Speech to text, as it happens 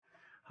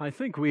I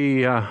think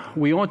we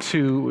ought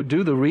to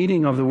do the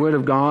reading of the Word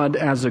of God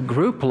as a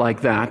group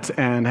like that,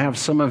 and have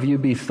some of you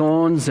be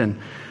thorns and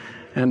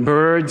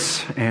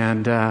birds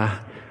and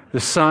the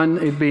sun.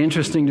 It'd be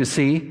interesting to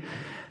see.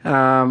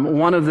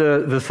 One of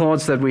the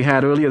thoughts that we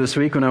had earlier this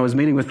week when I was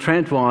meeting with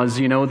Trent was,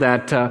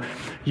 that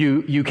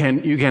you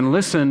can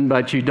listen,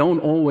 but you don't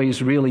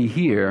always really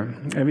hear.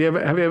 Have you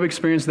ever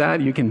experienced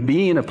that? You can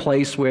be in a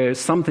place where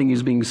something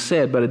is being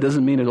said, but it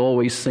doesn't mean it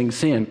always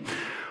sinks in.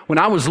 When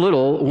I was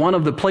little, one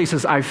of the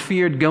places I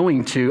dreaded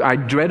going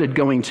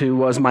to,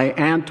 was my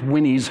Aunt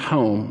Winnie's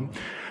home.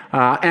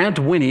 Aunt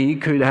Winnie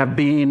could have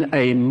been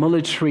a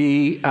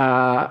military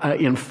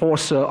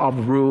enforcer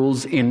of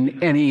rules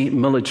in any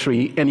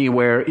military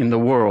anywhere in the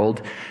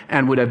world,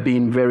 and would have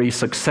been very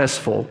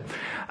successful.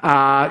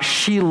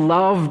 She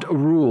loved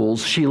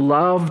rules. She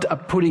loved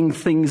putting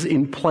things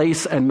in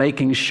place and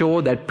making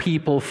sure that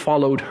people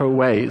followed her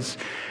ways.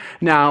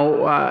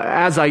 Now,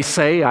 as I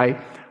say,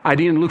 I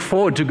didn't look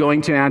forward to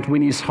going to Aunt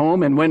Winnie's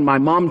home, and when my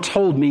mom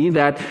told me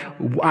that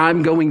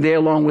I'm going there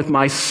along with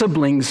my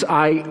siblings,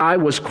 I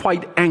was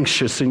quite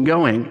anxious in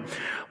going.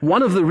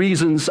 One of the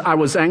reasons I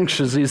was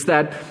anxious is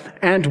that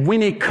Aunt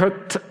Winnie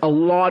cooked a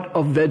lot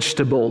of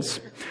vegetables.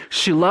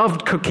 She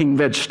loved cooking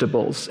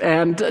vegetables.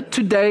 And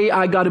today,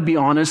 I got to be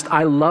honest,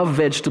 I love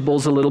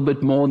vegetables a little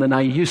bit more than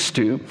I used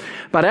to.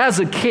 But as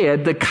a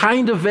kid, the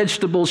kind of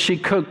vegetables she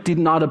cooked did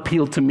not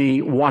appeal to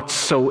me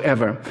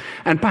whatsoever.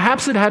 And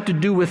perhaps it had to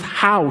do with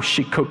how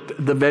she cooked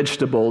the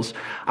vegetables.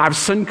 I've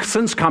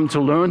since come to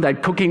learn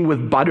that cooking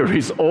with butter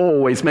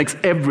always makes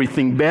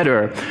everything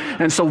better.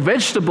 And so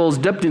vegetables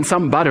dipped in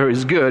some butter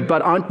is good,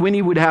 but Aunt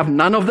Winnie would have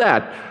none of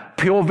that.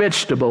 Pure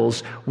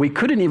vegetables. We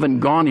couldn't even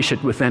garnish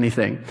it with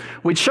anything.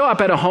 We'd show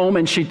up at a home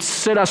and she'd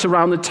sit us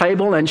around the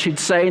table and she'd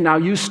say, "Now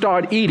you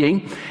start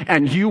eating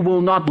and you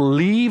will not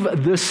leave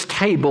this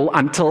table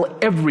until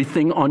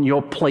everything on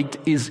your plate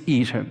is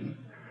eaten."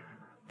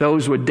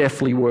 Those were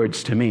deathly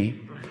words to me.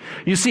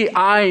 You see,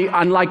 I,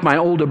 unlike my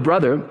older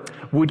brother,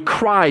 would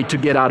cry to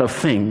get out of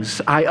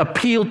things. I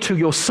appealed to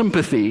your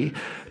sympathy,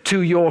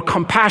 to your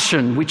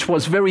compassion, which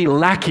was very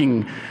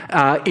lacking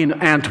in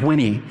Aunt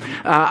Winnie.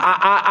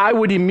 I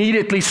would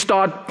immediately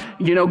start,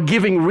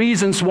 giving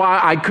reasons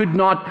why I could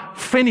not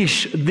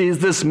finish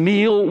this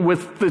meal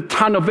with the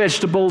ton of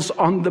vegetables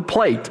on the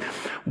plate.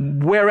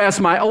 Whereas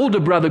my older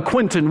brother,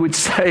 Quentin, would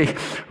say,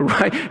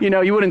 right,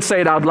 you wouldn't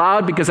say it out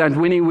loud because Aunt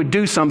Winnie would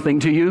do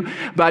something to you,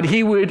 but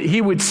he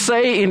would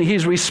say in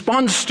his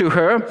response to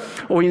her,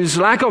 or in his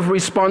lack of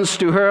response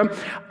to her,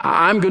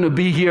 "I'm going to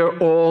be here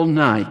all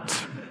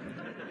night.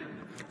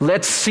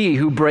 Let's see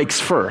who breaks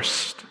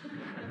first."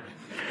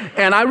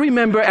 And I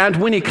remember Aunt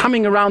Winnie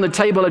coming around the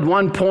table at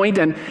one point,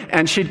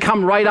 and she'd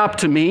come right up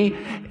to me,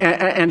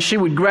 and she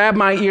would grab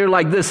my ear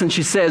like this, and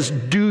she says,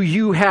 "Do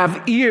you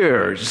have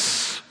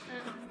ears?"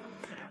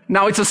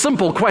 Now, it's a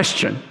simple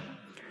question.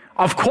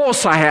 Of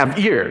course I have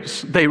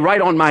ears. They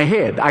right on my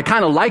head. I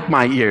kind of like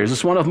my ears.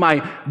 It's one of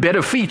my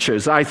better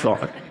features, I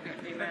thought.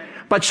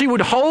 But she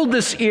would hold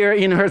this ear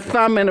in her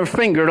thumb and her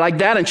finger like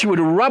that, and she would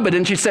rub it,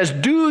 and she says,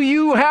 "Do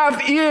you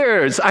have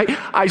ears?"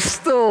 I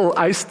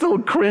still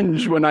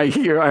cringe when I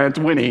hear Aunt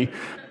Winnie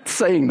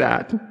saying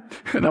that,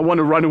 and I want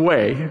to run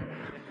away.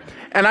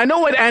 And I know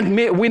what Aunt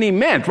Winnie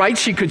meant, right?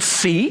 She could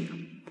see.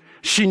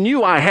 She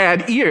knew I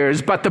had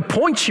ears, but the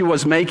point she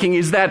was making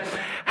is that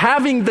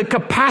having the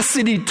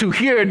capacity to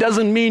hear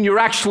doesn't mean you're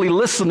actually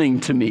listening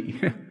to me.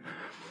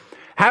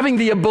 Having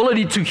the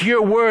ability to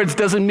hear words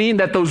doesn't mean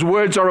that those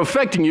words are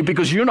affecting you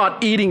because you're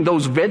not eating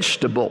those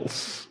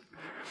vegetables.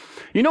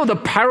 The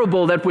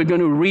parable that we're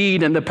going to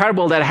read, and the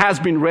parable that has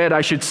been read,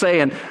 I should say,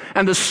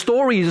 and the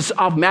stories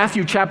of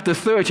Matthew chapter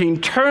 13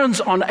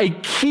 turns on a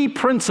key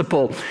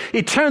principle.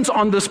 It turns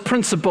on this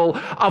principle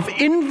of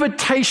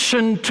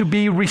invitation to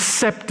be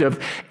receptive,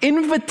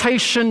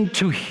 invitation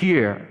to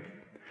hear.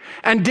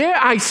 And dare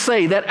I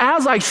say that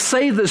as I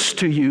say this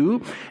to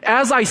you,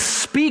 as I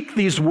speak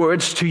these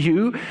words to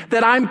you,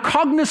 that I'm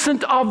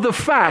cognizant of the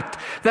fact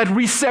that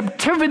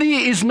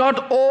receptivity is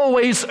not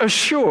always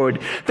assured,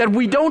 that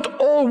we don't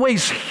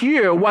always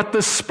hear what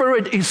the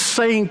Spirit is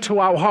saying to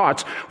our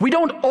hearts. We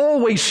don't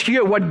always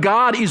hear what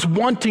God is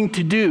wanting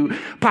to do.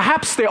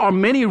 Perhaps there are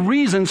many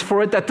reasons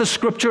for it that the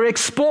Scripture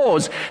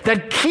explores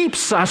that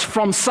keeps us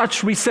from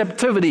such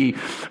receptivity.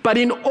 But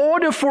in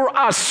order for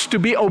us to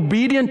be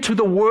obedient to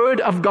the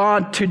Word of God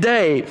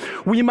today,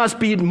 we must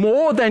be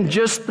more than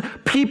just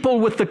people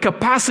with the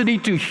capacity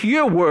to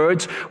hear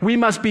words. We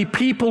must be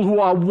people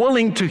who are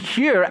willing to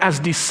hear as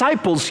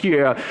disciples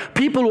hear,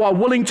 people who are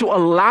willing to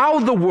allow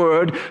the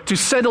Word to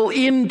settle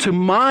into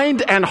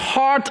mind and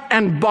heart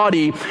and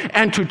body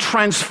and to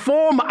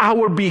transform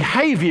our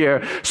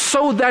behavior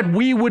so that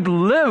we would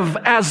live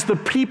as the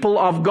people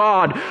of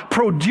God,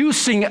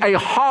 producing a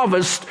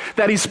harvest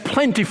that is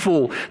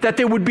plentiful, that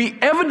there would be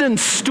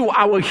evidence to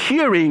our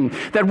hearing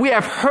that we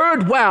have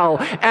heard well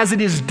as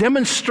it is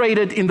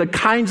demonstrated in the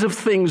kinds of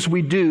things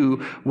we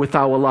do with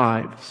our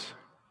lives.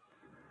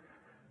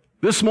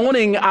 This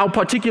morning, our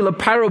particular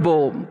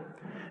parable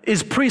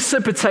is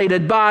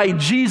precipitated by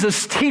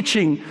Jesus'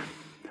 teaching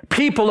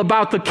people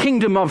about the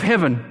kingdom of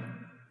heaven.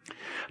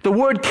 The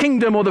word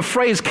kingdom or the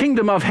phrase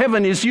kingdom of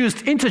heaven is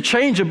used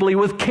interchangeably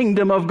with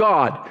kingdom of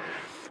God.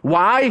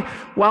 Why?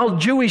 Well,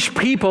 Jewish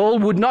people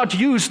would not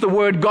use the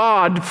word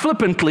God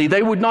flippantly.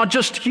 They would not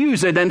just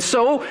use it. And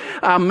so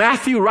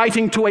Matthew,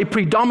 writing to a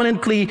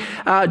predominantly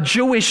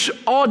Jewish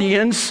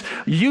audience,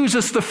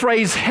 uses the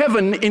phrase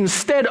heaven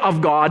instead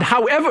of God.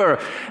 However,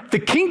 the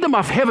kingdom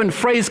of heaven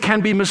phrase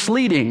can be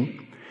misleading.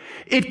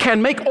 It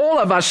can make all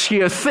of us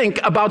here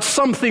think about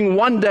something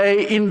one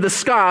day in the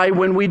sky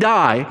when we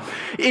die.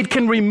 It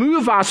can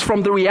remove us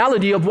from the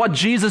reality of what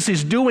Jesus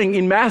is doing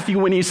in Matthew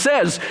when he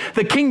says,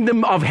 the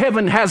kingdom of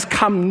heaven has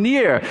come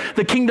near.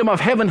 The kingdom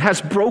of heaven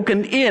has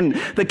broken in.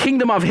 The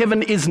kingdom of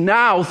heaven is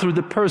now through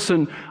the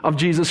person of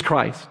Jesus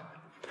Christ.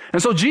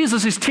 And so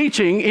Jesus is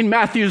teaching in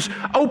Matthew's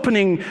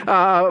opening,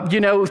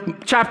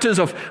 chapters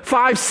of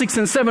 5, 6,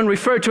 and 7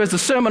 referred to as the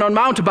Sermon on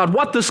Mount about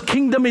what this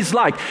kingdom is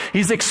like.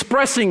 He's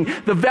expressing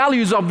the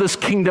values of this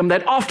kingdom,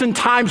 that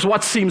oftentimes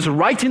what seems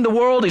right in the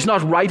world is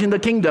not right in the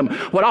kingdom.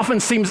 What often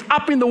seems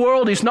up in the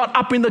world is not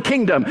up in the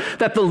kingdom.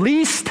 That the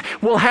least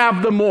will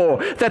have the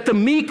more. That the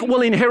meek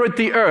will inherit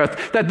the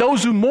earth. That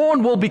those who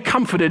mourn will be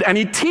comforted. And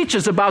he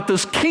teaches about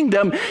this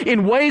kingdom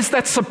in ways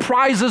that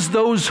surprises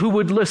those who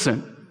would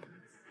listen.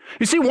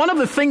 You see, one of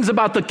the things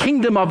about the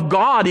kingdom of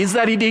God is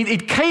that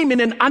it came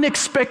in an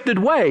unexpected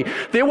way.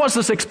 There was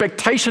this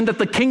expectation that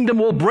the kingdom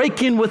will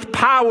break in with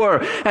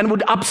power and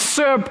would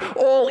usurp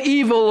all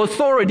evil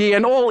authority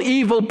and all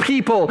evil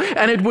people,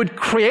 and it would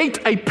create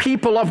a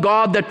people of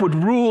God that would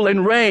rule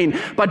and reign.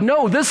 But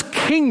no, this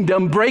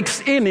kingdom breaks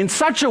in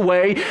such a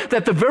way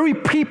that the very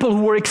people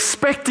who were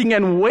expecting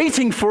and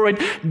waiting for it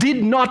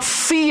did not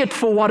see it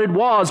for what it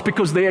was,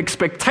 because their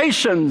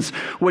expectations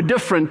were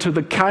different to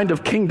the kind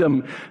of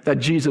kingdom that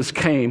Jesus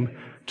came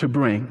to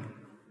bring.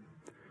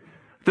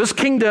 This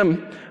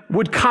kingdom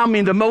would come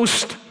in the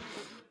most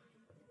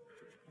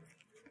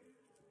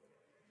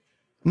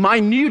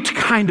minute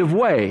kind of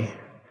way.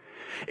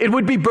 It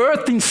would be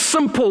birthed in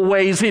simple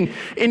ways, in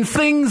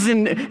things,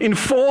 in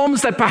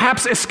forms that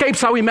perhaps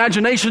escapes our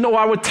imagination or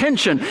our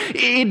attention.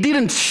 It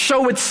didn't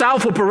show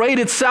itself or parade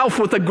itself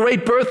with a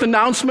great birth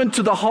announcement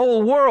to the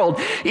whole world.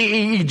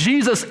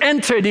 Jesus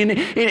entered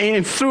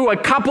in through a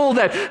couple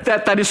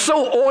that is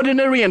so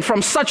ordinary and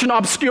from such an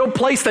obscure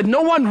place that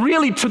no one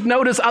really took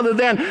notice other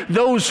than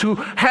those who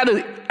had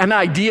an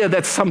idea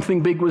that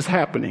something big was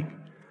happening.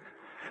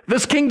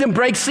 This kingdom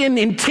breaks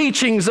in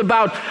teachings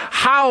about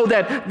how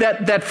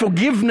that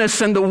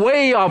forgiveness and the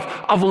way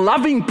of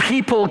loving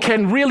people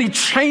can really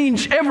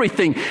change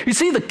everything. You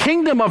see, the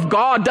kingdom of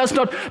God does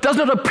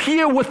not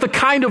appear with the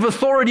kind of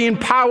authority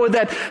and power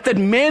that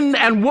men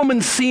and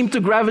women seem to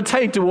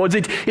gravitate towards.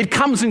 It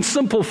comes in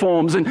simple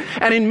forms. And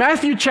in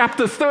Matthew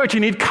chapter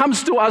 13, it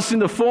comes to us in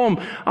the form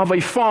of a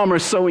farmer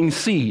sowing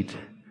seed.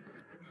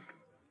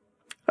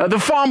 The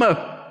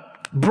farmer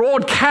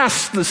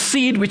broadcast the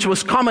seed, which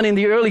was common in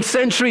the early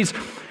centuries.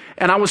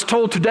 And I was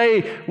told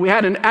today we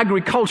had an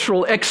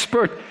agricultural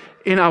expert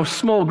in our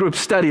small group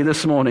study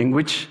this morning,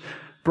 which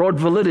brought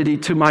validity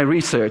to my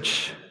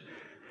research.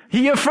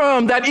 He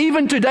affirmed that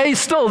even today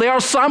still there are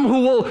some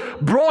who will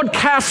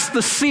broadcast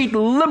the seed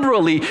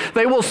liberally.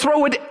 They will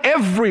throw it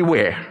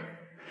everywhere.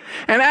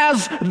 And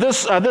as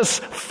this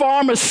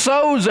farmer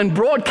sows and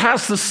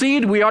broadcasts the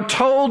seed, we are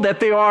told that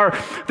there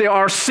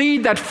are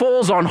seed that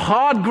falls on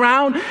hard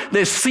ground,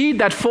 there's seed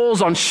that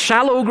falls on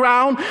shallow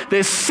ground,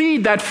 there's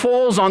seed that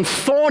falls on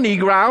thorny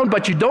ground,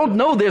 but you don't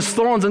know there's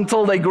thorns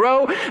until they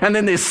grow, and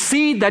then there's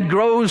seed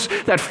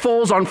that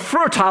falls on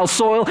fertile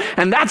soil,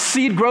 and that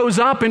seed grows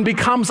up and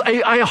becomes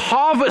a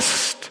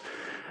harvest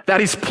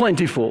that is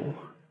plentiful.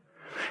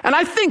 And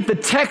I think the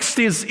text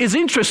is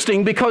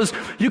interesting because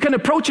you can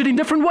approach it in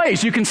different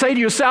ways. You can say to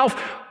yourself,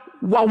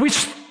 well,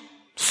 which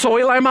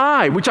soil am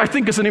I? Which I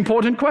think is an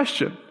important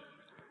question.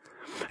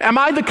 Am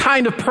I the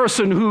kind of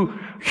person who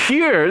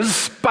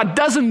hears but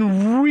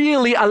doesn't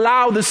really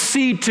allow the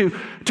seed to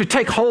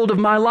take hold of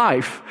my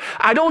life?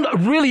 I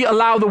don't really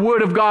allow the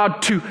word of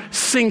God to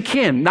sink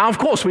in. Now, of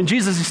course, when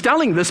Jesus is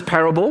telling this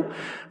parable,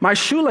 my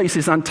shoelace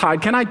is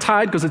untied. Can I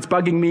tie it because it's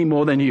bugging me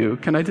more than you?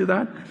 Can I do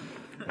that?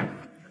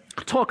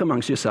 Talk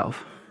amongst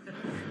yourself.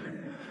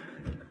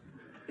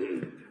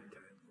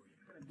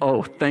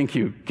 Oh, thank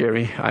you,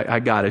 Gary. I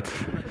got it.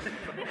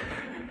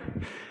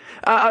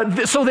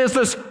 So there's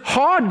this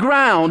hard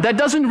ground that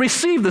doesn't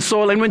receive the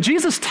soil. And when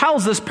Jesus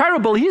tells this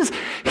parable, he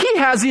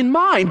has in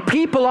mind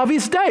people of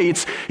his day.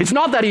 It's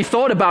not that he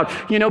thought about,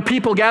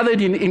 people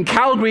gathered in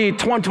Calgary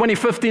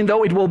 2015,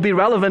 though it will be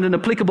relevant and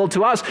applicable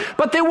to us.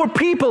 But there were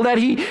people that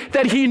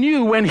he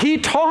knew when he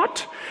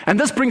taught. And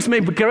this brings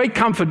me great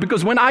comfort,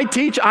 because when I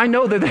teach, I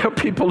know that there are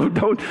people who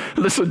don't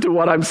listen to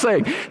what I'm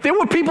saying. There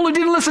were people who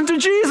didn't listen to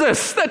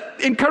Jesus. That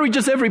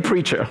encourages every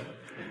preacher.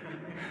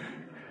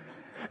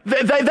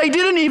 They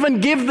didn't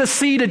even give the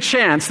seed a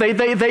chance. They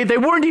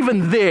weren't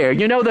even there.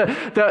 You know,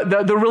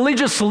 the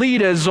religious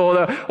leaders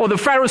or the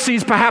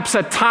Pharisees perhaps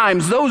at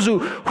times, those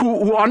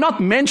who are not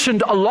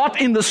mentioned a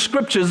lot in the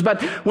scriptures,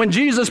 but when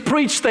Jesus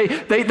preached, they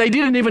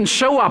didn't even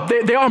show up.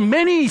 There are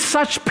many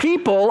such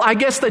people, I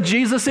guess, that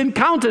Jesus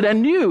encountered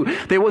and knew.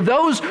 There were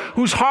those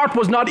whose heart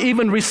was not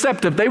even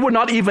receptive. They were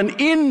not even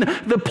in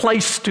the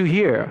place to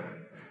hear.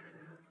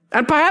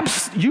 And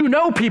perhaps you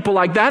know people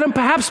like that, and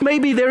perhaps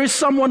maybe there is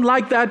someone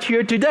like that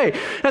here today.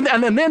 And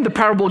then the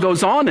parable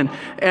goes on,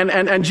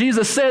 and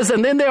Jesus says,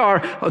 and then there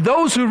are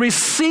those who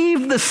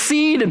receive the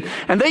seed,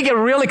 and they get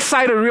real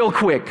excited real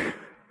quick.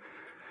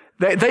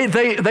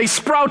 They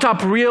sprout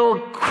up real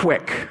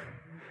quick.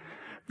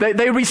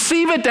 They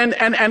receive it, and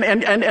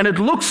it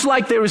looks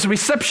like there is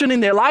reception in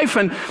their life,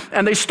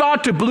 and they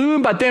start to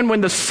bloom, but then when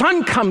the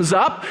sun comes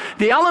up,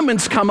 the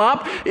elements come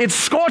up, it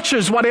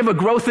scorches whatever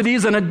growth it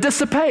is, and it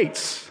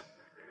dissipates.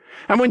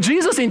 And when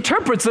Jesus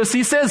interprets this,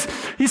 he says,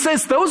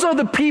 those are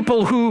the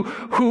people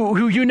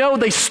who you know,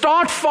 they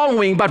start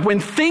following, but when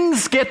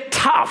things get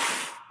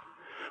tough,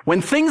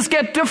 when things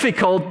get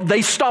difficult,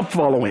 they stop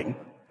following.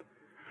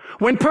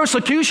 When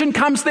persecution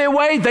comes their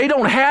way, they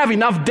don't have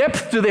enough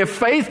depth to their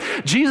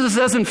faith. Jesus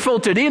hasn't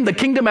filtered in. The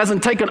kingdom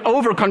hasn't taken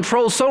over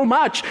control so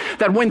much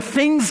that when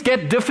things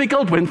get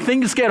difficult, when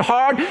things get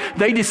hard,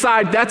 they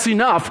decide that's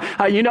enough.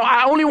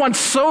 I only want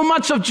so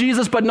much of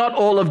Jesus, but not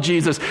all of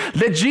Jesus.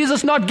 Let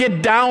Jesus not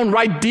get down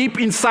right deep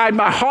inside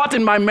my heart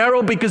and my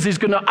marrow, because he's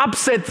going to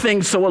upset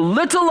things. So a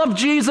little of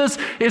Jesus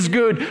is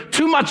good.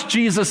 Too much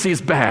Jesus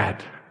is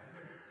bad.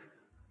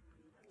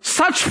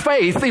 Such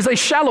faith is a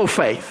shallow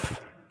faith.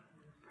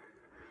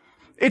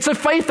 It's a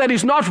faith that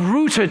is not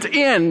rooted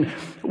in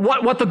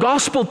what the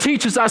gospel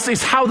teaches us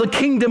is how the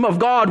kingdom of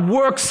God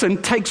works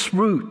and takes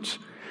root.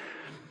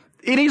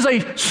 It is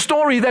a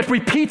story that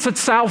repeats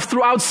itself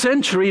throughout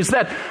centuries,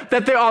 that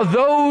there are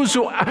those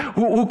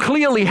who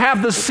clearly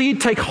have the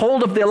seed take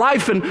hold of their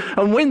life, and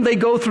when they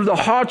go through the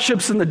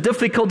hardships and the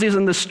difficulties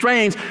and the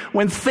strains,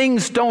 when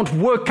things don't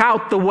work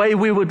out the way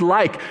we would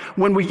like,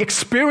 when we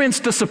experience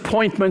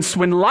disappointments,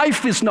 when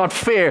life is not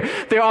fair,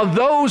 there are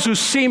those who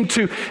seem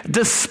to,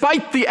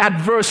 despite the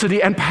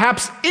adversity and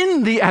perhaps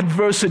in the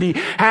adversity,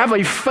 have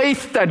a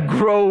faith that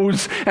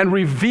grows and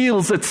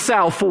reveals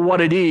itself for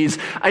what it is,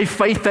 a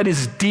faith that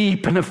is deep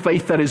and a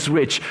faith that is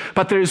rich.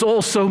 But there is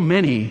also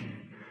many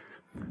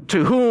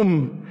to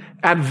whom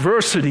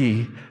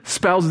adversity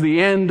spells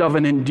the end of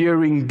an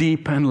enduring,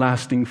 deep, and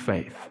lasting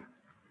faith.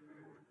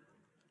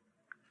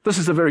 This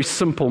is a very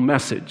simple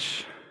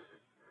message,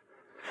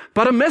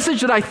 but a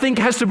message that I think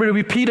has to be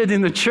repeated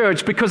in the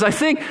church, because I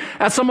think,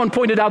 as someone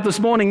pointed out this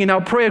morning in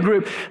our prayer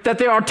group, that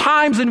there are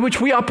times in which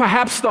we are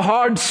perhaps the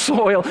hard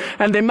soil,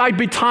 and there might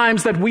be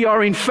times that we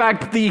are in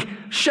fact the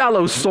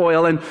shallow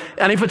soil. And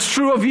if it's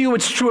true of you,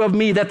 it's true of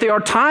me, that there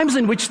are times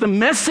in which the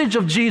message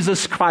of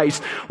Jesus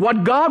Christ,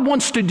 what God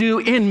wants to do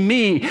in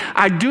me,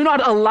 I do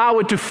not allow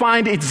it to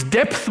find its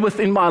depth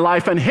within my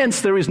life, and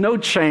hence there is no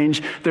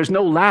change, there's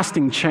no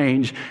lasting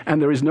change, and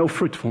there is no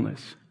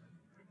fruitfulness.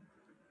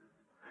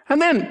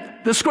 And then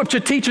the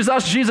scripture teaches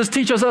us, Jesus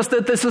teaches us,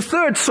 that there's a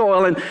third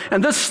soil,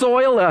 and this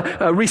soil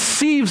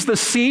receives the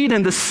seed,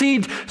 and the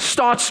seed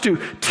starts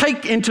to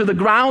take into the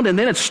ground, and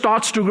then it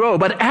starts to grow.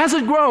 But as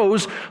it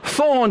grows,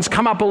 thorns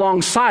come up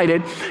alongside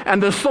it,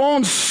 and the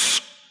thorns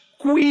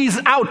squeeze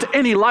out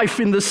any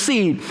life in the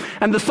seed.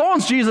 And the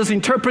thorns Jesus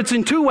interprets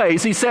in two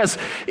ways. He says,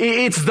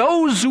 it's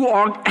those who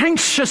are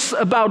anxious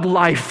about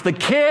life. The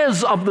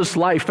cares of this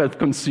life have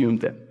consumed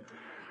them.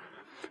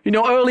 You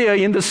know, earlier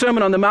in the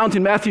Sermon on the Mount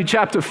in Matthew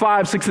chapter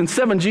 5, 6, and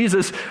 7,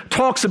 Jesus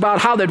talks about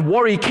how that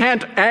worry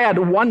can't add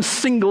one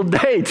single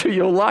day to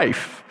your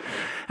life.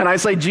 And I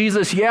say,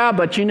 Jesus, yeah,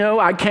 but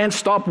I can't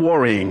stop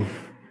worrying.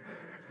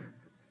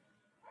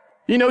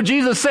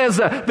 Jesus says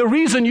the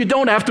reason you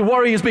don't have to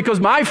worry is because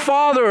my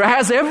Father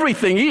has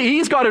everything.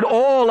 He's got it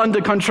all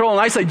under control.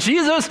 And I say,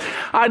 Jesus,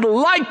 I'd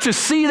like to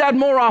see that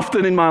more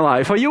often in my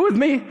life. Are you with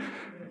me?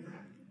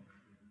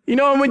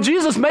 And when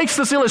Jesus makes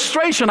this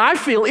illustration, I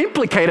feel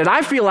implicated.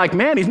 I feel like,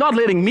 man, he's not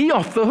letting me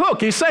off the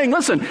hook. He's saying,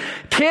 listen,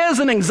 cares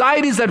and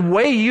anxieties that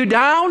weigh you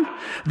down,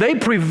 they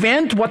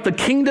prevent what the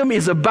kingdom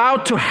is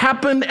about to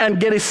happen and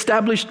get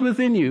established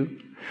within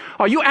you.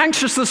 Are you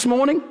anxious this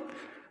morning?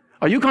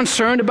 Are you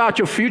concerned about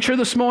your future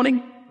this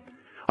morning?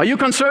 Are you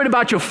concerned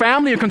about your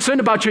family? Are you concerned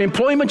about your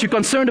employment? Are you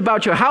concerned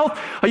about your health?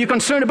 Are you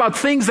concerned about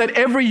things that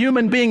every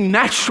human being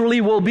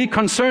naturally will be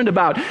concerned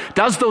about?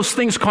 Does those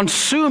things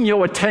consume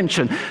your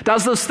attention?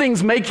 Does those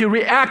things make you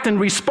react and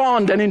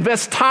respond and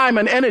invest time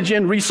and energy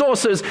and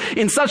resources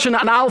in such an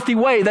unhealthy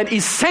way that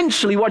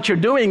essentially what you're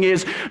doing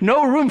is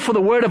no room for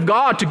the Word of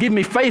God to give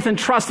me faith and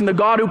trust in the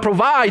God who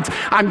provides?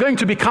 I'm going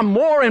to become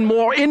more and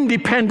more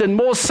independent,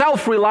 more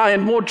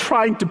self-reliant, more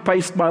trying to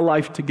paste my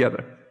life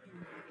together.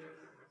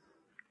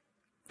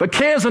 The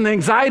cares and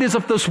anxieties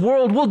of this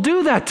world will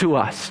do that to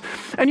us.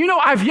 And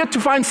I've yet to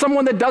find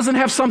someone that doesn't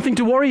have something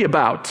to worry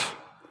about.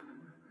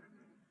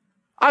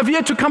 I've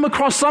yet to come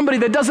across somebody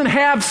that doesn't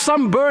have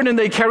some burden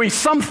they carry,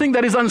 something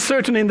that is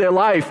uncertain in their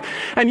life.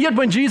 And yet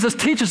when Jesus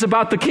teaches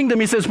about the kingdom,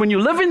 he says, when you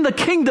live in the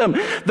kingdom,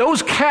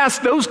 those cares,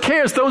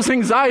 those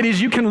anxieties,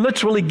 you can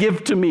literally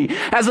give to me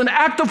as an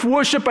act of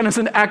worship and as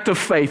an act of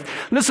faith.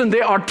 Listen,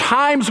 there are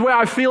times where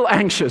I feel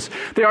anxious.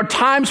 There are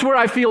times where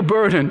I feel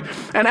burdened.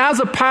 And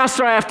as a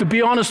pastor, I have to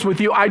be honest with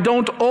you, I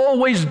don't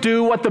always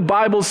do what the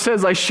Bible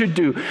says I should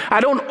do. I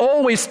don't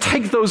always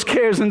take those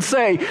cares and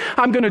say,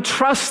 I'm going to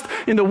trust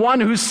in the one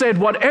who said,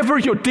 whatever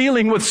you're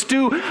dealing with,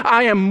 Stu,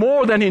 I am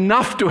more than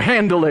enough to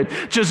handle it.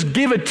 Just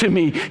give it to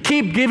me.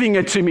 Keep giving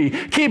it to me.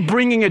 Keep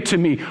bringing it to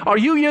me. Are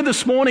you here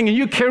this morning and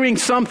you carrying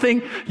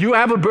something? You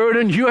have a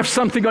burden. You have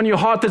something on your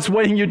heart that's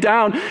weighing you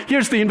down.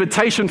 Here's the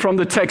invitation from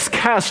the text.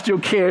 Cast your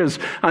cares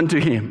unto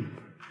him.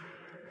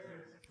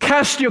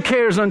 Cast your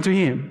cares unto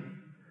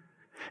him.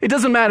 It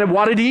doesn't matter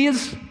what it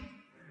is.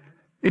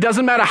 It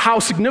doesn't matter how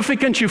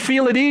significant you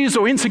feel it is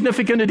or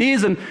insignificant it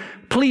is. And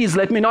please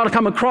let me not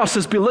come across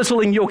as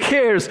belittling your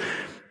cares,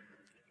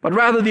 but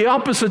rather the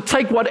opposite.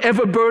 Take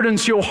whatever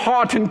burdens your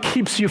heart and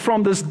keeps you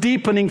from this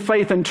deepening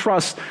faith and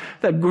trust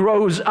that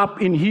grows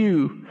up in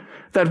you,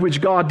 that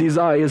which God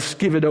desires,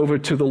 give it over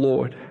to the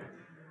Lord.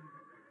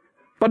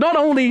 But not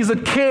only is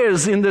it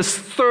cares in this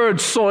third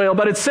soil,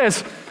 but it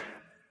says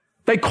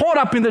they caught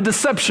up in the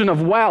deception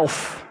of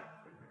wealth.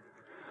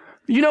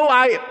 You know,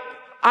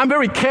 I'm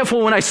very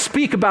careful when I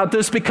speak about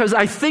this because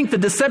I think the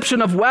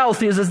deception of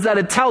wealth is that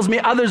it tells me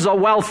others are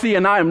wealthy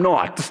and I am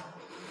not.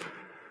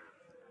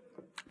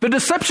 The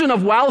deception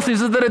of wealth is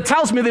that it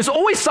tells me there's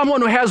always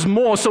someone who has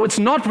more, so it's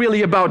not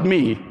really about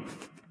me.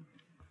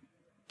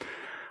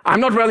 I'm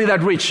not really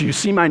that rich. You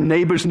see my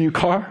neighbor's new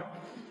car?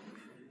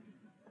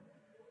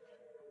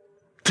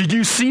 Did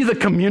you see the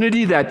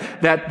community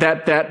that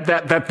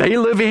they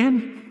live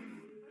in?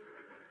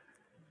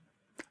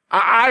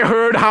 I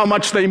heard how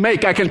much they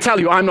make. I can tell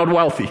you, I'm not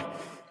wealthy.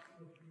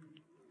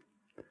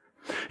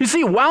 You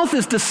see, wealth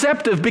is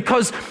deceptive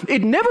because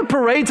it never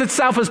parades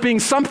itself as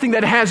being something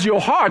that has your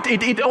heart.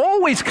 It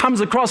always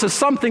comes across as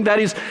something that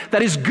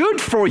is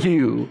good for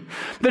you.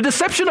 The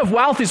deception of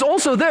wealth is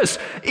also this.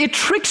 It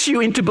tricks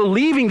you into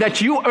believing that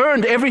you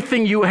earned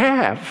everything you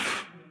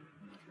have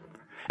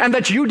and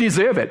that you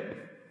deserve it.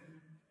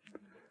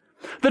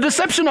 The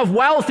deception of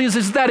wealth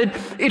is that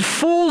it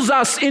fools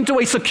us into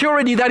a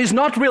security that is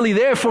not really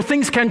there, for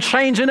things can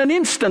change in an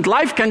instant.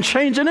 Life can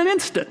change in an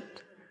instant.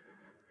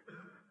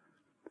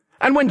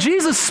 And when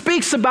Jesus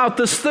speaks about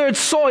this third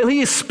soil, he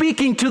is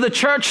speaking to the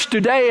church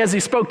today as he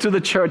spoke to the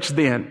church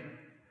then.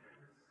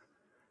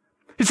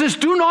 He says,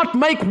 do not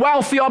make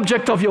wealth the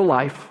object of your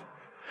life.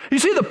 You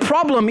see, the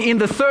problem in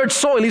the third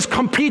soil is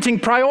competing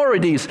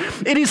priorities.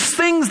 It is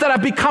things that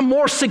have become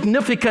more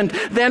significant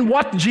than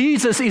what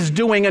Jesus is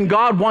doing and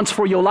God wants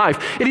for your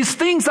life. It is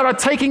things that are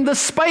taking the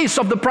space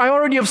of the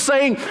priority of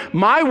saying,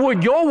 my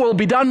word, your will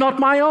be done, not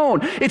my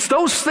own. It's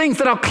those things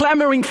that are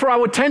clamoring for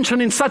our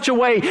attention in such a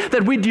way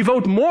that we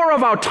devote more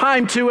of our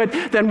time to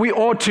it than we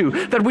ought to,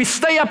 that we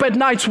stay up at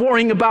nights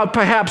worrying about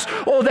perhaps,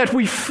 or that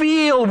we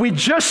feel we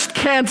just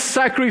can't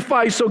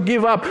sacrifice or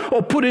give up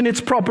or put in its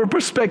proper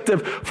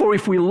perspective, for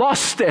if we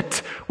lost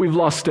it, we've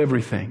lost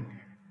everything.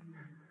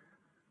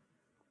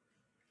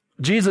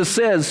 Jesus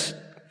says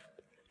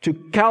to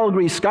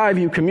Calgary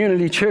Skyview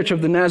Community Church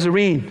of the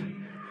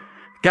Nazarene,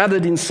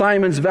 gathered in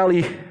Simons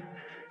Valley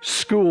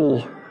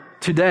School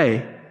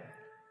today,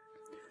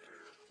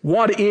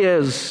 what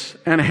is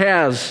and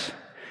has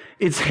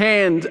its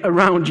hand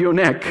around your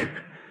neck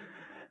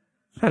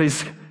that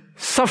is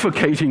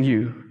suffocating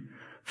you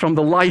from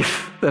the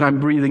life that I'm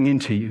breathing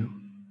into you?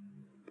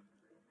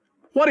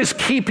 What is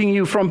keeping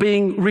you from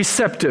being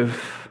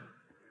receptive?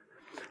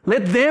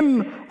 Let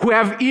them who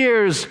have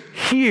ears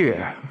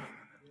hear.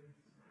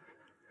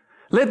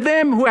 Let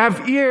them who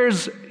have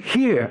ears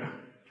hear.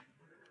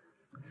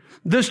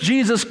 This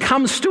Jesus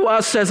comes to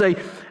us as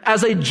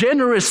a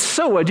generous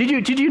sower. Did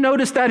you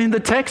notice that in the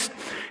text?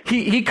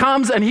 He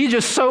comes and he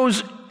just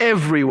sows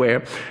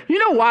everywhere. You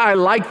know why I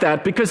like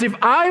that? Because if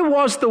I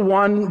was the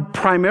one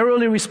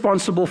primarily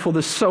responsible for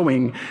the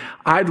sowing,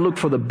 I'd look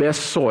for the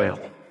best soil.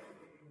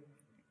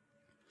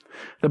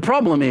 The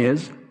problem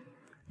is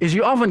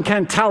you often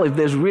can't tell if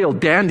there's real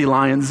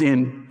dandelions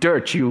in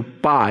dirt you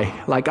buy,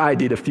 like I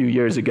did a few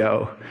years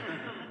ago.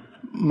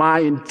 My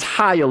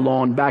entire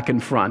lawn back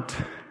and front,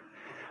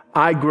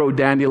 I grow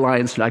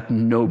dandelions like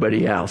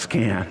nobody else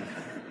can.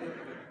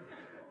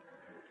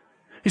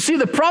 You see,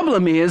 the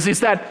problem is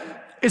that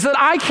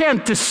I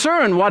can't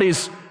discern what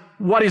is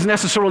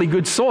necessarily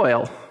good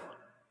soil.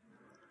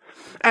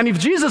 And if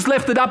Jesus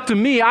left it up to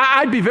me,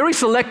 I'd be very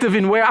selective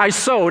in where I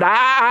sowed.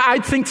 I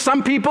think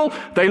some people,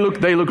 they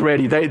look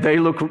ready. They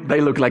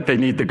look like they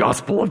need the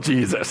gospel of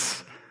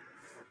Jesus.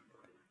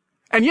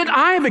 And yet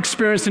I have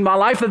experienced in my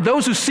life that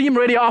those who seem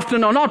ready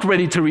often are not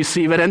ready to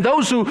receive it. And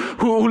those who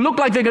look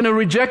like they're going to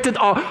reject it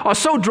are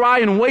so dry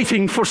and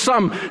waiting for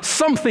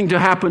something to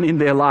happen in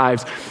their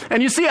lives.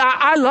 And you see,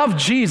 I love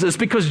Jesus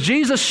because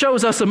Jesus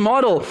shows us a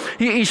model.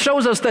 He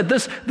shows us that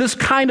this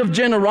kind of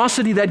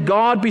generosity that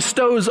God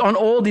bestows on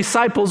all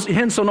disciples,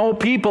 hence on all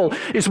people,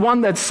 is one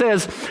that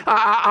says,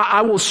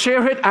 I will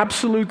share it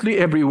absolutely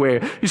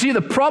everywhere. You see,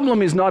 the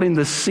problem is not in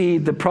the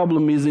seed. The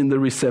problem is in the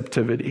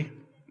receptivity.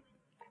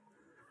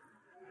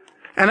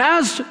 And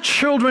as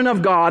children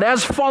of God,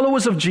 as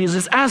followers of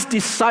Jesus, as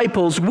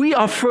disciples, we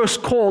are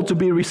first called to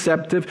be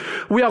receptive.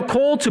 We are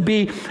called to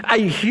be a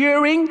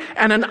hearing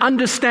and an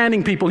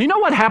understanding people. You know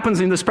what happens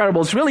in this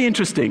parable? It's really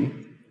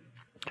interesting.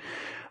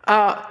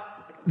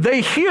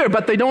 They hear,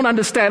 but they don't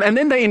understand. And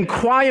then they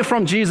inquire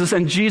from Jesus,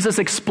 and Jesus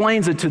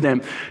explains it to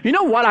them. You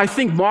know what I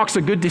think marks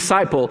a good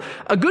disciple?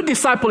 A good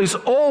disciple is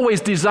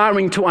always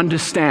desiring to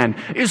understand,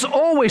 is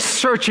always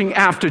searching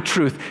after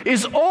truth,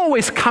 is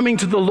always coming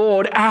to the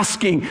Lord,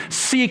 asking,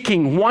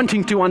 seeking,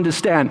 wanting to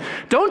understand.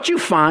 Don't you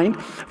find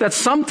that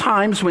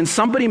sometimes when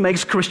somebody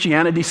makes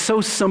Christianity so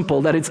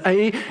simple that it's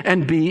A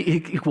and B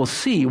equals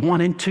C,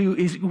 1 and 2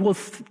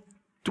 equals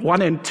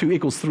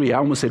 3. I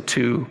almost said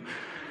 2.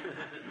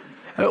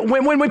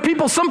 When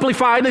people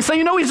simplify it, they say,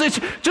 it's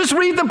just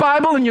read the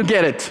Bible and you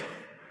get it.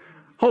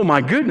 Oh my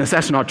goodness,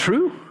 that's not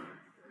true.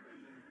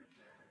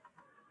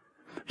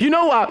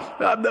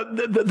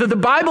 The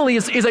Bible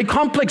is a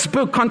complex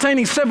book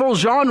containing several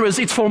genres.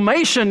 Its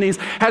formation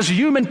has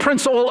human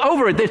prints all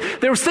over it.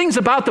 There's things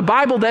about the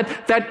Bible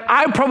that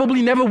I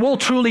probably never will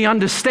truly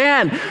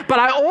understand. But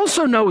I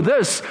also know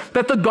this,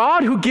 that the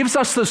God who gives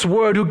us this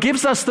word, who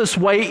gives us this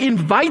way,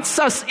 invites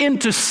us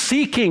into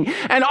seeking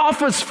and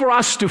offers for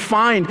us to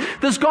find.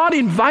 This God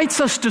invites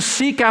us to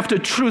seek after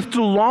truth,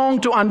 to long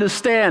to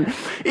understand.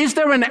 Is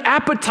there an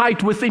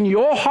appetite within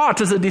your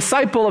heart as a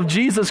disciple of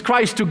Jesus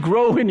Christ to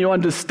grow in your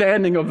understanding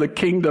of the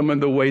kingdom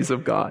and the ways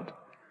of God?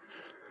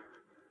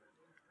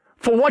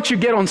 For what you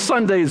get on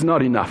Sunday is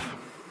not enough.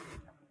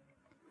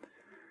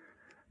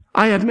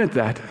 I admit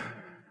that.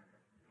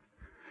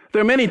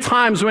 There are many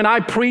times when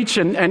I preach,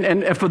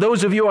 and for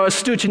those of you who are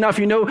astute enough,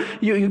 you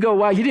go,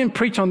 wow, you didn't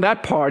preach on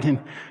that part, and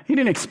you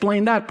didn't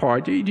explain that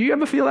part. Do you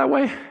ever feel that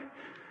way?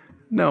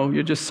 No,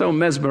 you're just so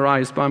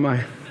mesmerized by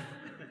my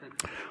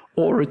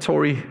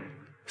oratory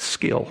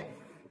skill.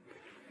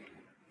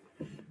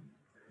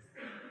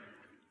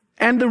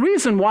 And the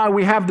reason why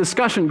we have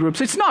discussion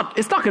groups, it's not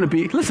going to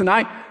be, listen,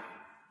 I'm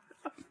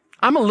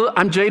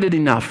jaded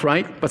enough,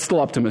 right? But still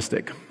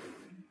optimistic.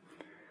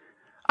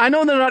 I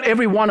know that not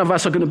every one of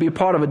us are going to be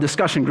part of a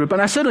discussion group,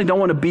 and I certainly don't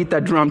want to beat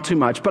that drum too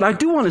much, but I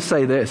do want to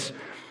say this.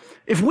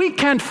 If we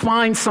can't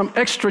find some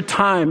extra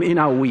time in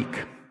our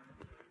week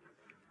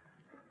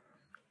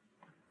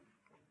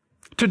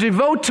to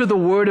devote to the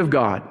Word of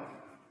God,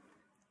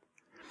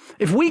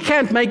 if we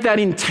can't make that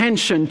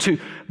intention to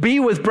be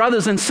with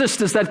brothers and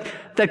sisters that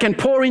can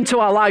pour into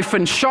our life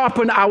and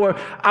sharpen our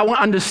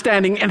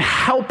understanding and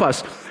help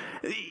us,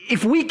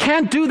 if we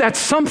can't do that,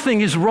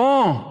 something is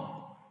wrong.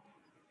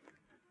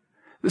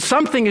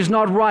 Something is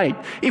not right.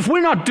 If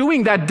we're not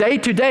doing that day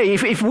to day,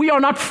 if we are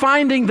not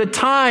finding the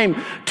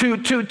time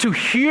to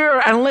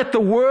hear and let the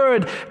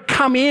Word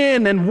come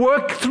in and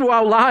work through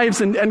our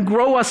lives and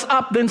grow us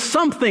up, then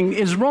something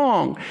is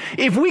wrong.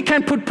 If we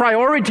can put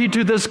priority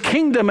to this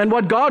kingdom and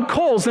what God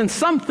calls, then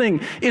something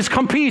is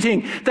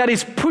competing that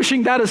is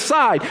pushing that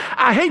aside.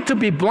 I hate to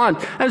be blunt,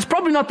 and it's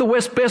probably not the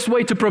best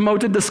way to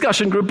promote a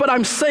discussion group, but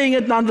I'm saying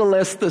it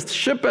nonetheless. The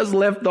ship has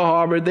left the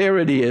harbor. There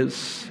it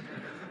is.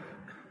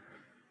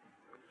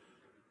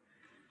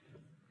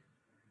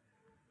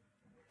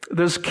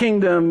 This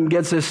kingdom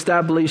gets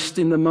established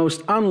in the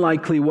most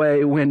unlikely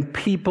way when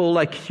people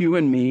like you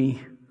and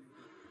me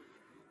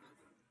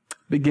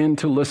begin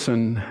to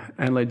listen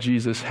and let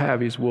Jesus have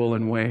His will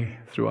and way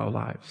through our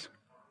lives.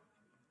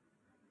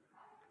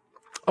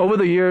 Over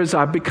the years,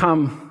 I've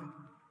become,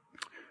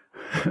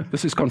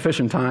 this is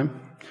confession time,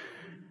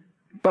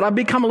 but I've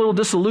become a little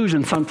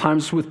disillusioned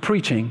sometimes with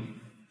preaching.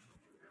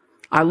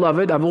 I love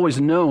it. I've always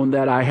known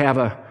that I have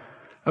a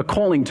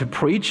calling to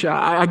preach.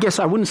 I guess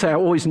I wouldn't say I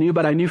always knew,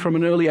 but I knew from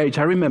an early age.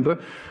 I remember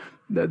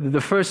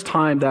the first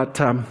time that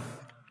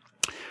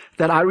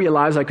I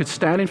realized I could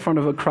stand in front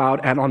of a crowd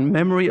and on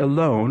memory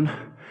alone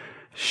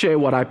share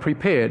what I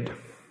prepared.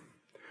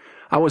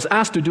 I was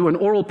asked to do an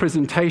oral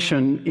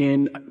presentation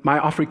in my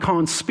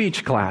Afrikaans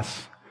speech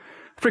class.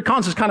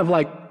 Afrikaans is kind of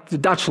like the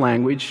Dutch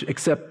language,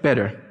 except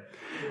better.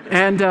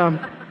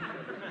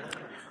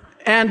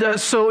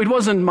 So it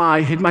wasn't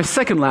my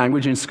second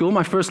language in school.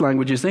 My first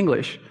language is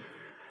English.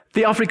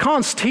 The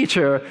Afrikaans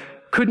teacher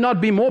could not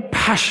be more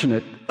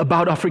passionate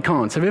about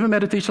Afrikaans. Have you ever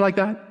met a teacher like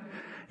that?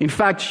 In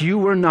fact, you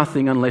were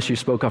nothing unless you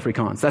spoke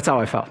Afrikaans. That's how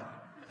I felt.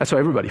 That's how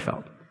everybody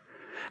felt.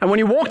 And when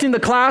you walked in the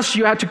class,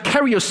 you had to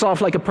carry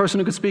yourself like a person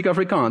who could speak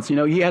Afrikaans.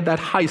 He had that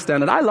high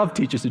standard. I love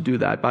teachers who do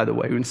that, by the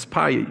way, who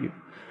inspire you.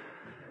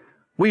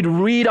 We'd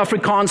read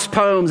Afrikaans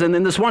poems, and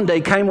then this one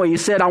day came where he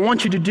said, I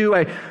want you to do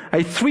a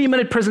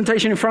 3-minute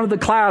presentation in front of the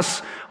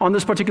class on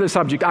this particular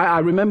subject. I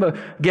remember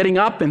getting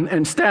up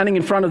and standing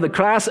in front of the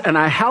class, and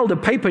I held a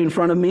paper in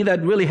front of me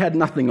that really had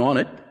nothing on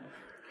it.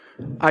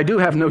 I do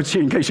have notes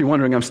here in case you're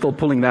wondering, I'm still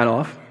pulling that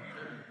off.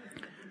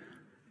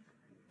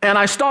 And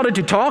I started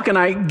to talk, and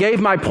I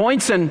gave my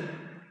points, and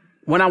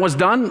when I was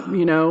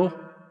done,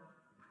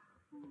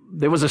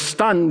 there was a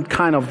stunned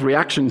kind of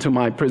reaction to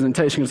my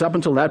presentation, because up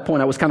until that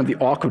point, I was kind of the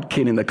awkward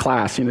kid in the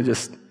class,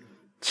 just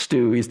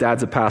Stu, his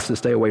dad's a pastor,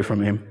 stay away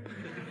from him.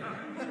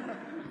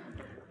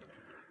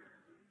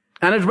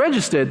 And it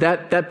registered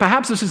that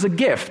perhaps this is a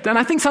gift. And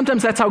I think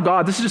sometimes that's how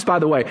God, this is just by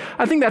the way,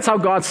 I think that's how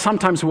God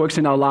sometimes works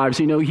in our lives.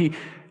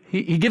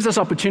 He gives us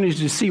opportunities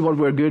to see what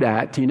we're good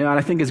at, and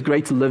I think it's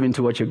great to live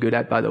into what you're good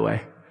at, by the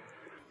way.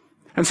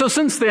 And so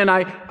since then,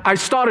 I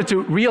started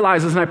to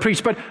realize this, and I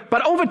preach. But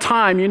over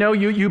time,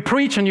 you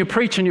preach and you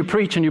preach and you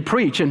preach and you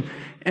preach, and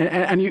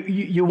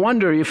you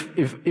wonder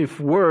if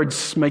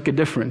words make a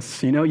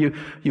difference. You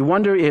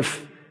wonder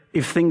if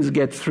things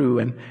get through,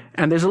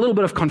 and there's a little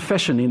bit of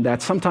confession in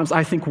that. Sometimes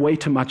I think way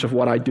too much of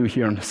what I do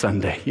here on a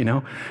Sunday.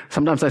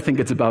 Sometimes I think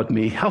it's about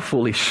me. How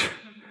foolish!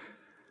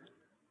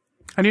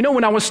 And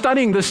when I was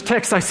studying this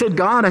text, I said,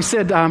 God,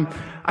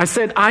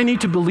 I need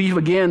to believe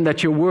again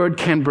that your word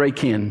can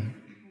break in.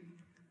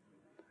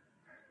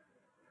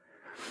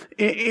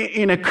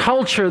 In a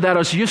culture that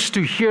is used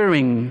to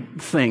hearing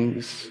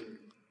things,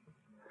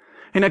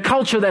 in a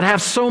culture that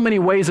has so many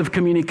ways of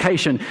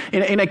communication,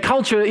 in a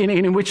culture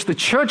in which the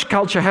church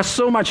culture has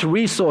so much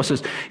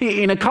resources,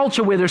 in a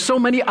culture where there's so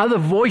many other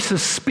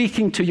voices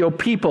speaking to your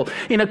people,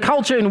 in a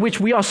culture in which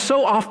we are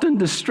so often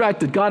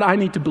distracted, God, I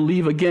need to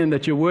believe again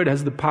that your word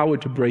has the power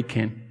to break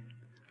in.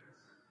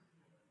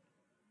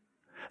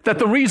 That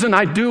the reason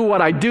I do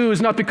what I do is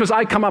not because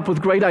I come up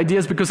with great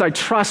ideas, because I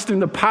trust in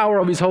the power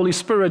of His Holy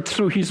Spirit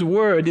through His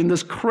Word in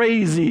this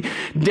crazy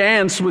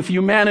dance with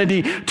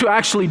humanity to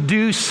actually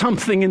do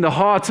something in the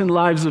hearts and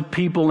lives of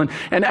people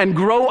and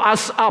grow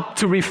us up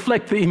to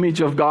reflect the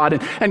image of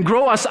God and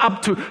grow us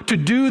up to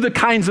do the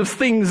kinds of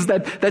things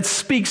that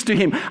speaks to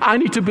Him. I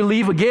need to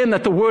believe again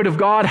that the Word of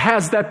God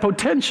has that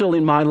potential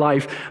in my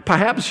life.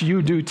 Perhaps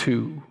you do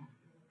too.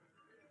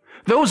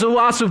 Those of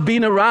us who've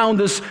been around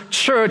this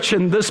church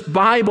and this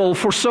Bible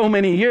for so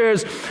many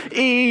years,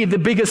 the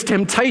biggest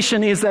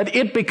temptation is that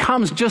it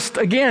becomes just,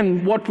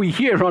 again, what we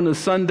hear on a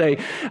Sunday,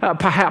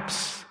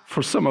 perhaps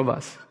for some of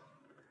us.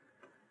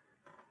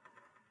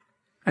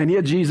 And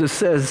yet Jesus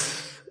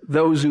says,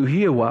 those who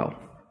hear well,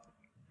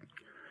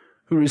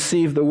 who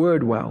receive the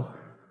word well,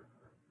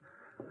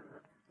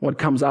 what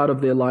comes out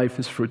of their life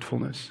is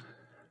fruitfulness.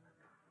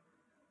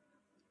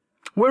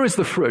 Where is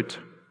the fruit?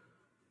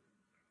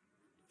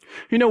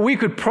 I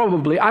could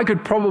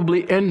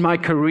probably end my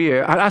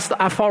career.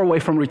 I'm far away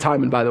from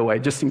retirement, by the way,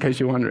 just in case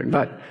you're wondering.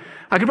 But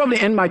I could probably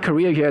end my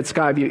career here at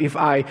Skyview if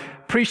I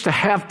preached a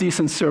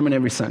half-decent sermon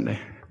every Sunday.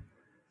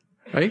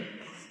 Right?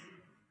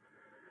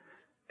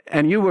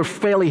 And you were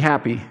fairly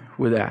happy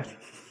with that.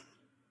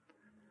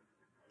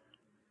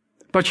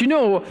 But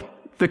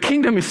the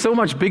kingdom is so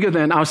much bigger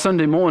than our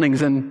Sunday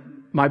mornings and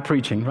my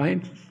preaching,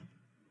 right?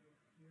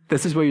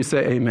 This is where you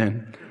say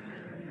amen.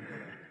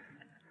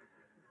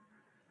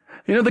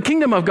 The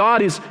kingdom of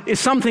God is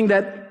something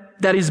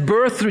that is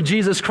birthed through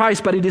Jesus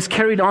Christ, but it is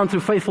carried on through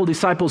faithful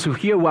disciples who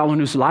hear well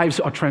and whose lives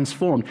are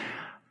transformed.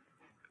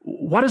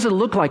 What does it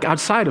look like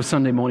outside of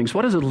Sunday mornings?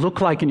 What does it look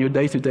like in your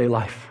day-to-day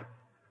life?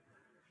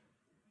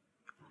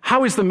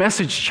 How is the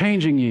message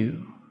changing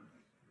you?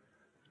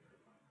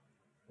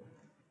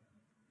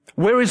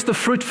 Where is the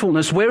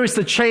fruitfulness? Where is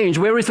the change?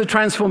 Where is the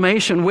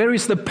transformation? Where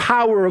is the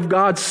power of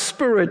God's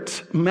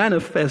Spirit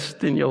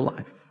manifest in your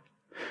life?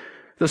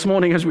 This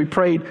morning as we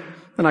prayed,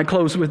 and I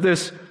close with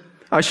this,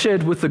 I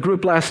shared with the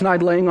group last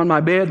night laying on my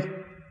bed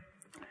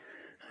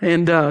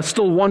and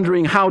still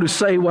wondering how to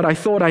say what I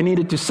thought I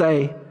needed to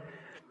say.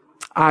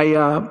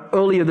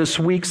 Earlier this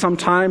week,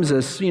 sometimes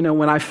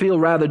when I feel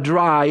rather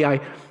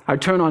dry, I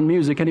turn on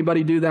music.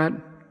 Anybody do that?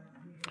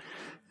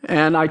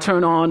 And I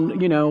turn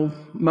on,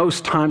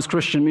 most times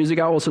Christian music.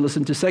 I also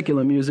listen to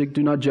secular music.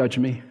 Do not judge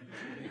me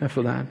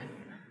for that.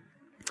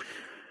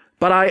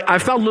 But I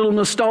felt a little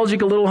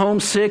nostalgic, a little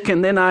homesick,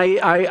 and then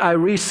I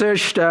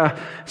researched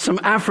some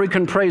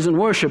African praise and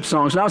worship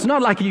songs. Now, it's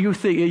not like you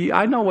think,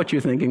 I know what you're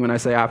thinking when I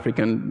say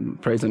African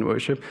praise and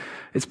worship.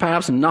 It's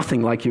perhaps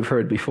nothing like you've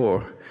heard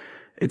before.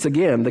 It's,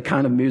 again, the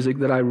kind of music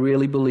that I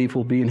really believe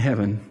will be in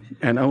heaven,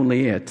 and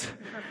only it.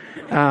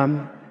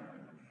 And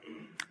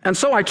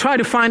so I try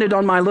to find it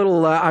on my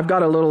little, I've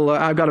got an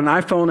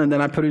iPhone, and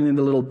then I put it in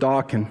the little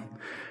dock, and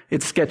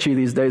it's sketchy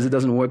these days. It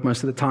doesn't work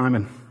most of the time,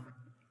 and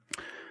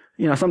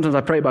sometimes I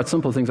pray about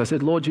simple things. I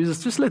said, Lord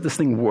Jesus, just let this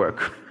thing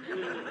work.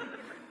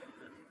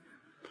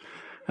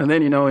 And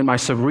then, in my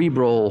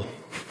cerebral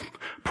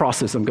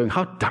process, I'm going,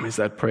 how dumb is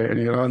that prayer?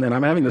 And then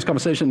I'm having this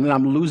conversation, and then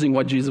I'm losing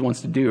what Jesus wants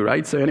to do,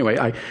 right? So anyway,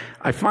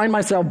 I find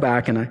myself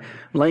back, and I'm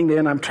laying there,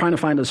 and I'm trying to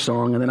find a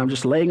song, and then I'm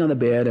just laying on the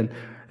bed, and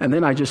And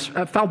then I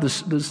felt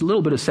this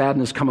little bit of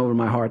sadness come over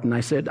my heart. And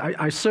I said,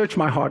 I search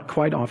my heart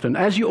quite often.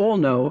 As you all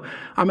know,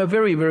 I'm a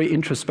very, very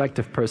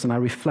introspective person. I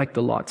reflect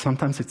a lot.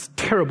 Sometimes it's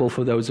terrible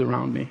for those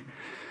around me.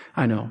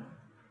 I know.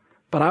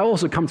 But I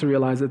also come to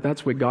realize that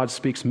that's where God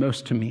speaks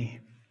most to me.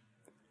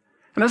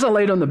 And as I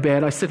laid on the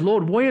bed, I said,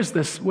 Lord, where's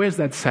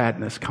that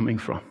sadness coming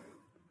from?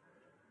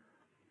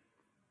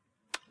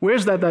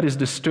 Where's that is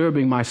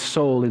disturbing my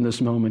soul in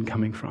this moment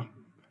coming from?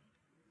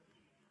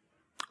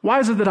 Why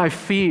is it that I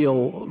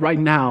feel right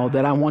now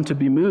that I want to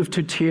be moved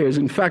to tears?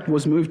 In fact,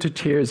 was moved to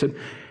tears.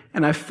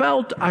 And I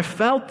felt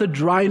the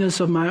dryness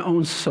of my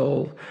own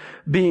soul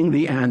being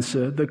the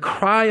answer, the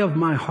cry of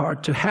my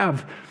heart to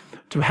have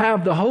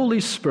the Holy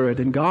Spirit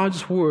and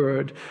God's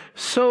Word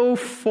so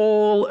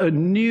fall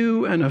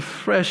anew and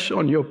afresh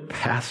on your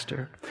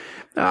pastor.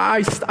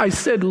 I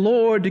said,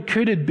 Lord,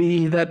 could it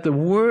be that the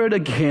Word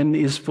again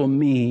is for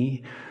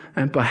me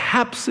and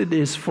perhaps it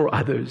is for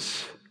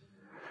others?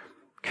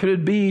 Could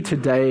it be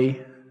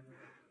today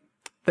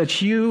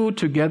that you,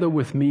 together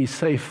with me,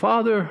 say,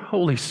 Father,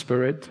 Holy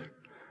Spirit,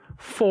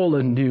 fall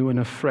anew and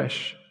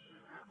afresh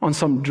on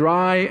some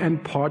dry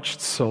and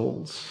parched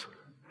souls,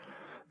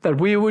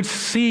 that we would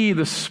see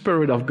the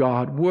Spirit of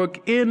God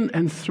work in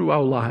and through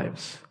our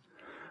lives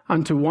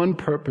unto one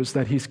purpose,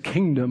 that His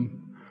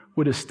kingdom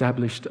would be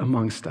established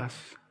amongst us.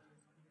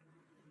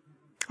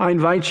 I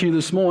invite you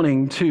this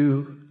morning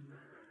to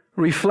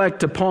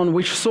reflect upon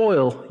which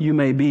soil you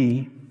may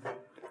be,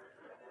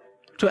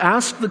 to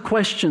ask the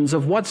questions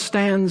of what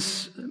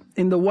stands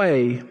in the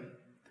way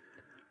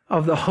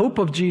of the hope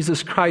of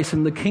Jesus Christ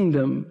and the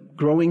kingdom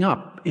growing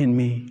up in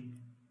me.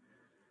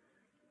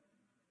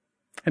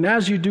 And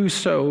as you do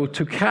so,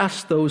 to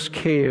cast those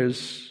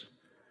cares,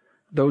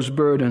 those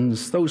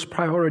burdens, those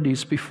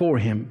priorities before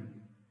Him.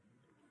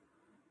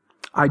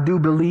 I do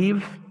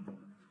believe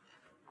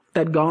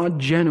that God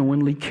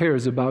genuinely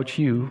cares about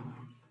you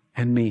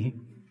and me,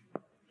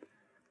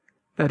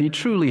 that He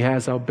truly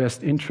has our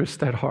best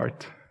interest at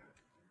heart,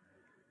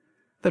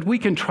 that we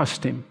can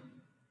trust Him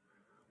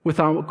with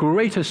our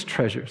greatest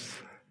treasures,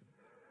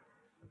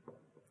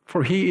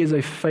 for He is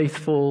a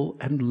faithful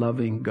and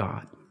loving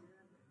God.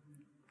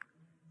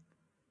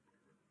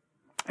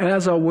 And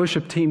as our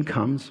worship team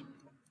comes,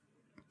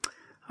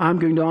 I'm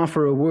going to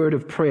offer a word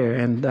of prayer.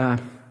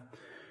 And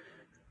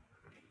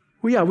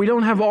we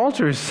don't have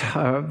altars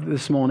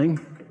this morning.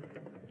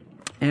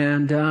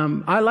 And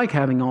I like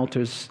having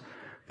altars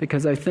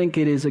because I think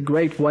it is a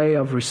great way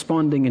of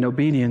responding in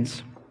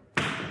obedience.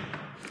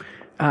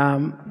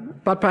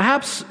 But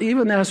perhaps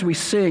even as we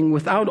sing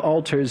without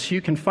altars,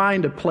 you can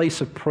find a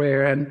place of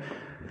prayer. And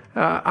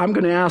I'm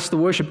going to ask the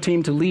worship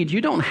team to lead.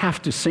 You don't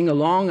have to sing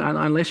along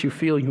unless you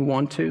feel you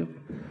want to.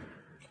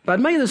 But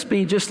may this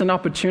be just an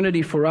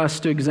opportunity for us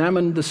to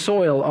examine the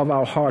soil of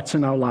our hearts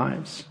and our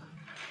lives.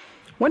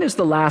 When is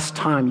the last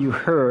time you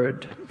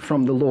heard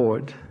from the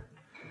Lord?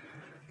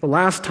 The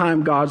last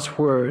time God's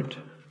Word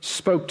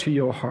spoke to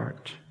your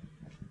heart?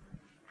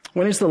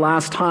 When is the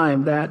last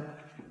time that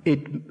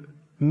it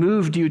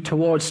moved you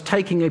towards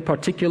taking a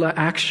particular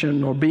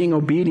action or being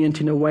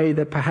obedient in a way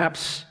that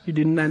perhaps you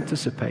didn't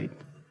anticipate?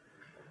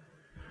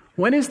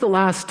 When is the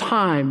last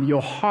time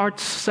your heart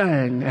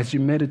sang as you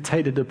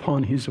meditated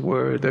upon His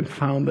Word and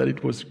found that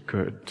it was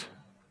good?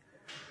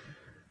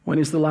 When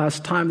is the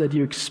last time that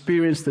you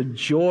experienced the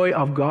joy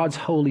of God's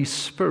Holy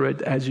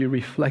Spirit as you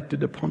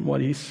reflected upon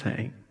what He's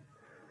saying?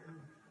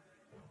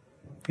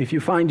 If you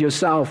find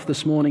yourself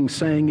this morning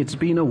saying, it's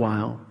been a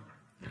while,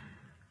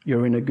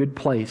 you're in a good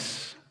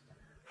place,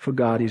 for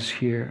God is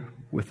here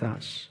with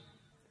us.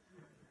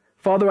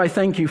 Father, I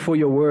thank You for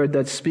Your Word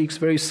that speaks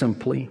very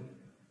simply,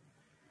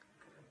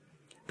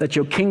 that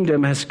Your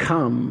kingdom has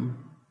come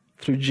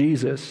through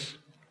Jesus,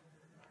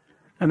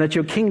 and that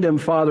Your kingdom,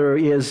 Father,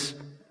 is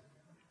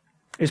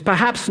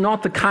perhaps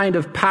not the kind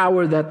of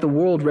power that the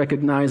world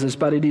recognizes,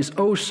 but it is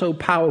oh so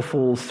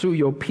powerful through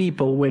Your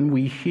people when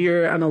we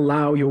hear and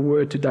allow Your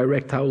Word to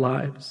direct our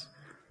lives.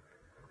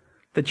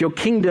 That Your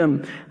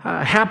kingdom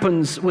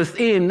happens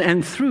within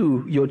and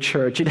through Your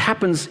church. It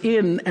happens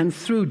in and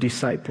through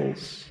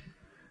disciples.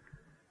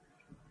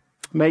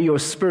 May Your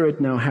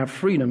Spirit now have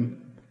freedom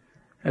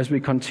as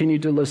we continue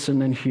to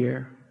listen and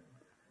hear.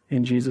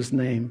 In Jesus'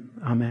 name,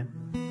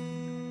 amen.